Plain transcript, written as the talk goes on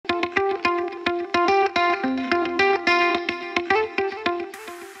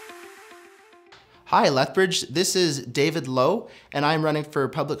Hi, Lethbridge. This is David Lowe, and I'm running for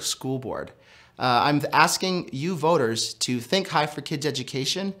Public School Board. I'm asking you voters to think high for kids'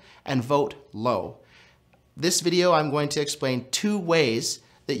 education and vote low. This video, I'm going to explain 2 ways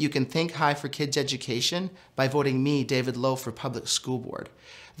that you can think high for kids' education by voting me, David Lowe, for Public School Board.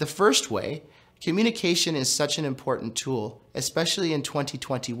 The first way, communication is such an important tool, especially in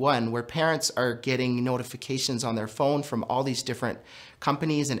 2021, where parents are getting notifications on their phone from all these different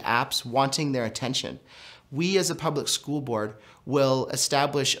companies and apps wanting their attention. We as a public school board will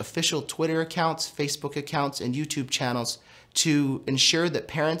establish official Twitter accounts, Facebook accounts, and YouTube channels to ensure that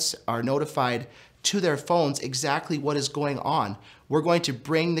parents are notified to their phones exactly what is going on. We're going to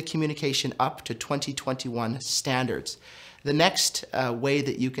bring the communication up to 2021 standards. The next way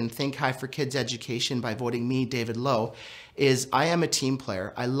that you can think high for kids' education by voting me, David Lowe, is I am a team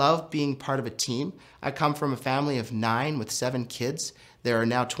player. I love being part of a team. I come from a family of 9 with 7 kids. There are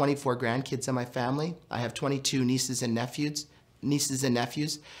now 24 grandkids in my family. I have 22 nieces and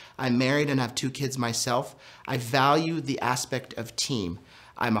nephews. I'm married and have 2 kids myself. I value the aspect of team.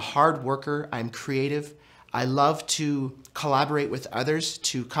 I'm a hard worker. I'm creative. I love to collaborate with others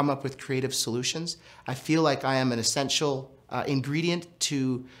to come up with creative solutions. I feel like I am an essential ingredient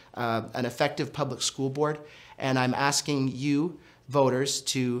to an effective public school board, and I'm asking you, voters,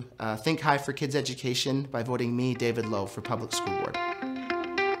 to think high for kids' education by voting me, David Lowe, for Public School Board.